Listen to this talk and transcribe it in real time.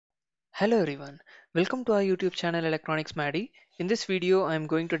Hello everyone, welcome to our YouTube channel Electronics Maddie. In this video, I am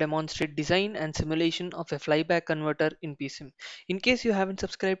going to demonstrate design and simulation of a flyback converter in PSIM. In case you haven't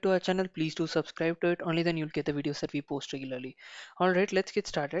subscribed to our channel, please do subscribe to it, only then you'll get the videos that we post regularly. Alright, let's get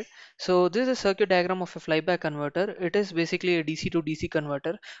started. So this is a circuit diagram of a flyback converter. It is basically a DC to DC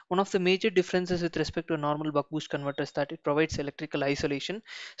converter. One of the major differences with respect to a normal buck boost converter is that it provides electrical isolation.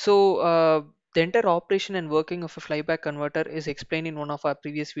 The entire operation and working of a flyback converter is explained in one of our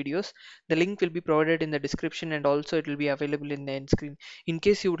previous videos. The link will be provided in the description and also it will be available in the end screen. In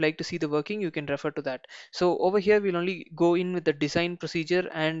case you would like to see the working, you can refer to that. So over here, we'll only go in with the design procedure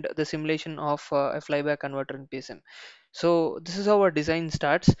and the simulation of a flyback converter in PSM. So this is how our design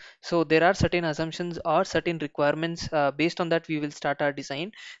starts. So there are certain assumptions or certain requirements. Based on that, we will start our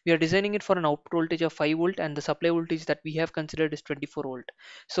design. We are designing it for an output voltage of 5 volt and the supply voltage that we have considered is 24 volt.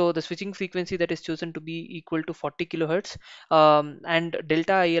 So the switching frequency that is chosen to be equal to 40 kilohertz, and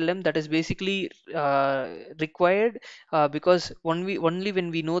delta ILM, that is basically required because only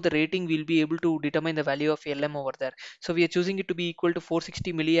when we know the rating we'll be able to determine the value of LM over there. So we are choosing it to be equal to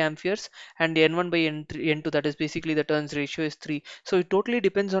 460 milliamperes, and N1 by N2, that is basically the turns ratio is 3. So it totally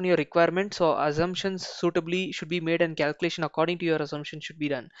depends on your requirement. So assumptions suitably should be made and calculation according to your assumption should be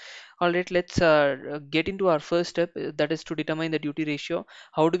done. All right, let's get into our first step, that is to determine the duty ratio.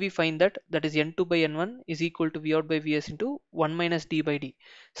 How do we find that? That is N2 by N1 is equal to V out by Vs into 1 minus d by d.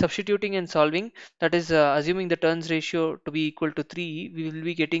 Substituting and solving, that is assuming the turns ratio to be equal to 3, we will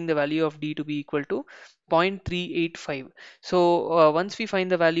be getting the value of d to be equal to 0.385. So once we find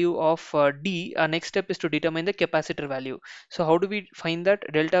the value of d, our next step is to determine the capacitor value. So how do we find that?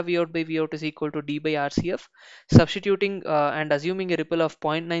 Delta V out by V out is equal to d by RCF. Substituting and assuming a ripple of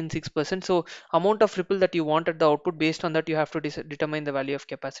 0.96%. So amount of ripple that you want at the output, based on that you have to determine the value of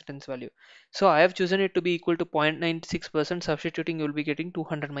capacitance value. So I have chosen it to be equal to 0.96%. Substituting, you will be getting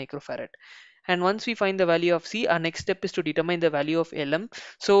 200 microfarad. And once we find the value of C, our next step is to determine the value of LM.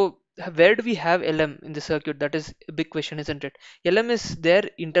 So where do we have LM in the circuit? That is a big question, isn't it? LM is there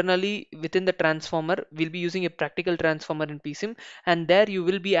internally within the transformer. We'll be using a practical transformer in PSIM, and there you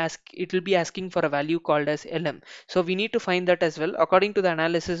will be it will be asking for a value called as LM. So we need to find that as well. According to the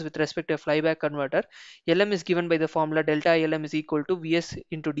analysis with respect to a flyback converter, LM is given by the formula delta LM is equal to Vs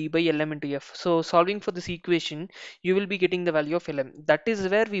into d by LM into F. So solving for this equation, you will be getting the value of LM. That is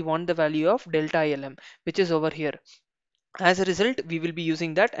where we want the value of delta LM, which is over here. As a result, we will be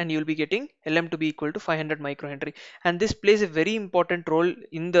using that and you will be getting LM to be equal to 500 microhenry, and this plays a very important role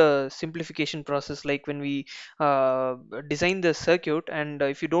in the simplification process, like when we design the circuit, and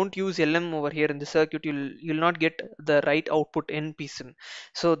if you don't use LM over here in the circuit, you'll not get the right output in PSIM.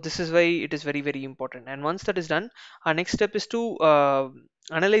 So this is why it is very important. And once that is done, our next step is to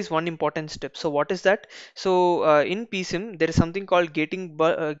analyze one important step. So what is that? So in PSIM there is something called gating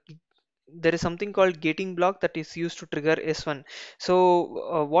block that is used to trigger S1.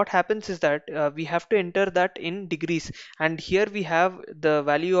 So what happens is that we have to enter that in degrees, and here we have the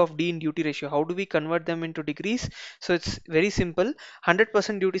value of D in duty ratio. How do we convert them into degrees? So it's very simple.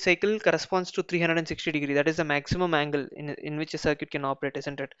 100% duty cycle corresponds to 360 degree. That is the maximum angle in which a circuit can operate,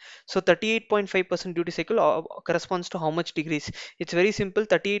 isn't it? So 38.5% duty cycle corresponds to how much degrees? It's very simple.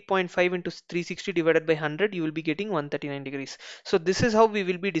 38.5 into 360 divided by 100, you will be getting 139 degrees. So this is how we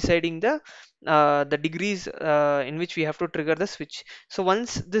will be deciding the degrees in which we have to trigger the switch. So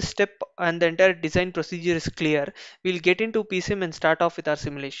once this step and the entire design procedure is clear, we'll get into PSIM and start off with our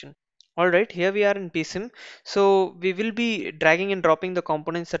simulation. Alright, here we are in PSIM. So we will be dragging and dropping the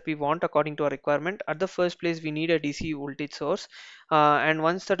components that we want according to our requirement. At the first place, we need a DC voltage source. And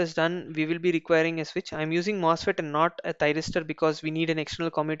once that is done, we will be requiring a switch. I'm using MOSFET and not a thyristor because we need an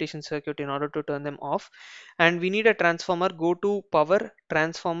external commutation circuit in order to turn them off. And we need a transformer. Go to power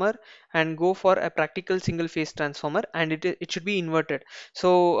transformer and go for a practical single phase transformer, and it should be inverted.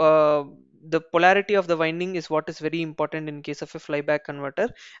 So the polarity of the winding is what is very important in case of a flyback converter,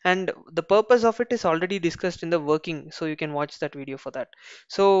 and the purpose of it is already discussed in the working, so you can watch that video for that.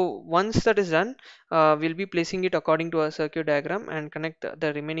 So once that is done, we'll be placing it according to our circuit diagram and connect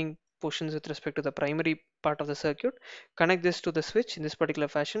the remaining portions with respect to the primary part of the circuit. Connect this to the switch in this particular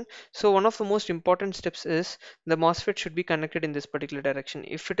fashion. So one of the most important steps is the MOSFET should be connected in this particular direction.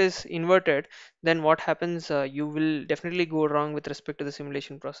 If it is inverted, then what happens, you will definitely go wrong with respect to the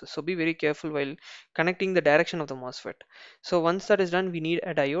simulation process. So be very careful while connecting the direction of the MOSFET. So once that is done, we need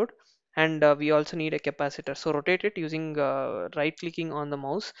a diode, and we also need a capacitor. So rotate it using right clicking on the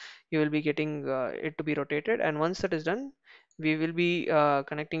mouse. You will be getting it to be rotated, and once that is done, we will be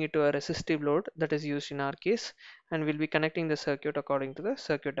connecting it to a resistive load that is used in our case, and we'll be connecting the circuit according to the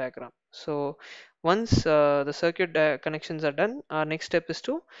circuit diagram. So Once the circuit connections are done, our next step is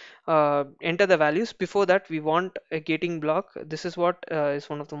to enter the values. Before that, we want a gating block. This is what is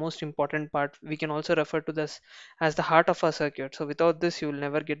one of the most important part. We can also refer to this as the heart of our circuit. So without this, you will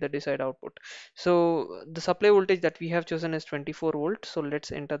never get the desired output. So the supply voltage that we have chosen is 24 volts. So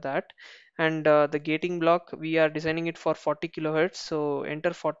let's enter that. And the gating block, we are designing it for 40 kilohertz. So enter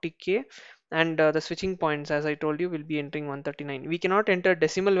 40K. And the switching points, as I told you, will be entering 139. We cannot enter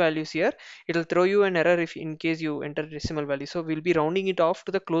decimal values here. It will throw you an error if in case you enter decimal value. So we'll be rounding it off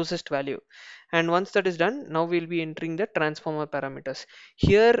to the closest value. And once that is done, now we'll be entering the transformer parameters.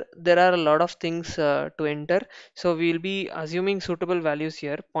 Here there are a lot of things to enter. So we'll be assuming suitable values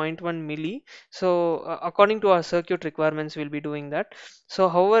here, zero point 0.1 milli. So according to our circuit requirements, we'll be doing that. So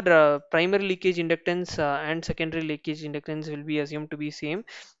however, primary leakage inductance and secondary leakage inductance will be assumed to be same,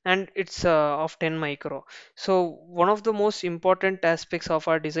 and it's of 10 micro. So one of the most important aspects of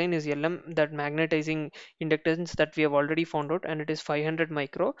our design is LM, that magnetizing inductance that we have already found out, and it is 500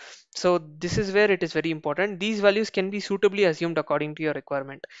 micro. So this is where it is very important. These values can be suitably assumed according to your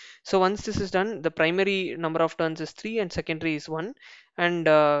requirement. So once this is done, the primary number of turns is 3 and secondary is 1,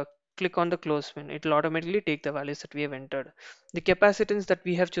 and click on the close pin. It will automatically take the values that we have entered. The capacitance that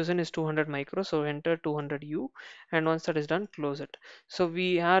we have chosen is 200 micro, so enter 200 U, and once that is done, close it. So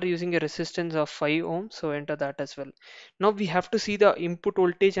we are using a resistance of 5 ohms, so enter that as well. Now we have to see the input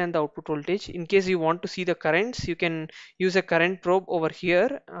voltage and the output voltage. In case you want to see the currents, you can use a current probe over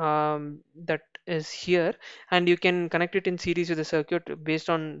here, that is here, and you can connect it in series with the circuit based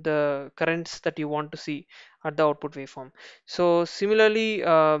on the currents that you want to see at the output waveform. So similarly,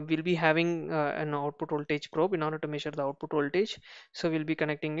 we'll be having an output voltage probe in order to measure the output voltage. So we'll be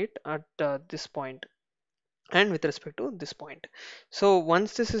connecting it at this point and with respect to this point. So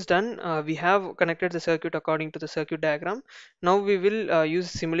once this is done, we have connected the circuit according to the circuit diagram. Now we will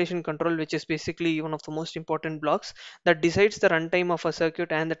use simulation control, which is basically one of the most important blocks that decides the runtime of a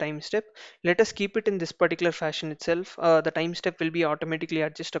circuit and the time step. Let us keep it in this particular fashion itself. The time step will be automatically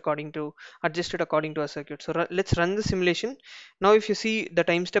adjusted according to our circuit. So let's run the simulation. Now if you see, the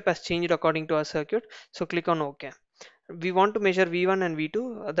time step has changed according to our circuit, so click on OK. We want to measure V1 and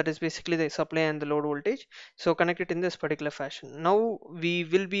V2, that is basically the supply and the load voltage. So connect it in this particular fashion. Now we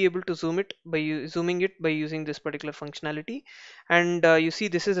will be able to zoom it by zooming it by using this particular functionality. And you see,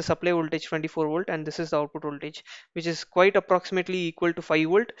 this is the supply voltage 24 volt, and this is the output voltage, which is quite approximately equal to 5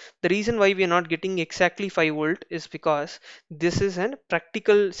 volt. The reason why we are not getting exactly 5 volt is because this is a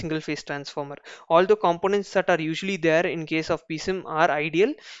practical single phase transformer. Although components that are usually there in case of PSIM are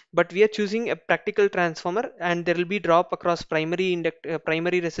ideal, but we are choosing a practical transformer, and there will be drop across primary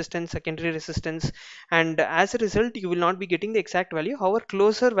resistance, secondary resistance, and as a result you will not be getting the exact value. However,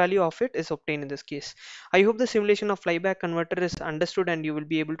 closer value of it is obtained in this case. I hope the simulation of flyback converter is understood and you will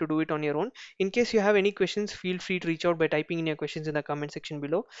be able to do it on your own. In case you have any questions, feel free to reach out by typing in your questions in the comment section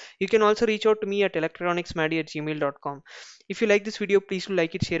below. You can also reach out to me at electronicsmadi@gmail.com. If you like this video, please do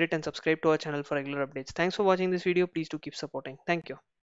like it, share it, and subscribe to our channel for regular updates. Thanks for watching this video. Please do keep supporting. Thank you.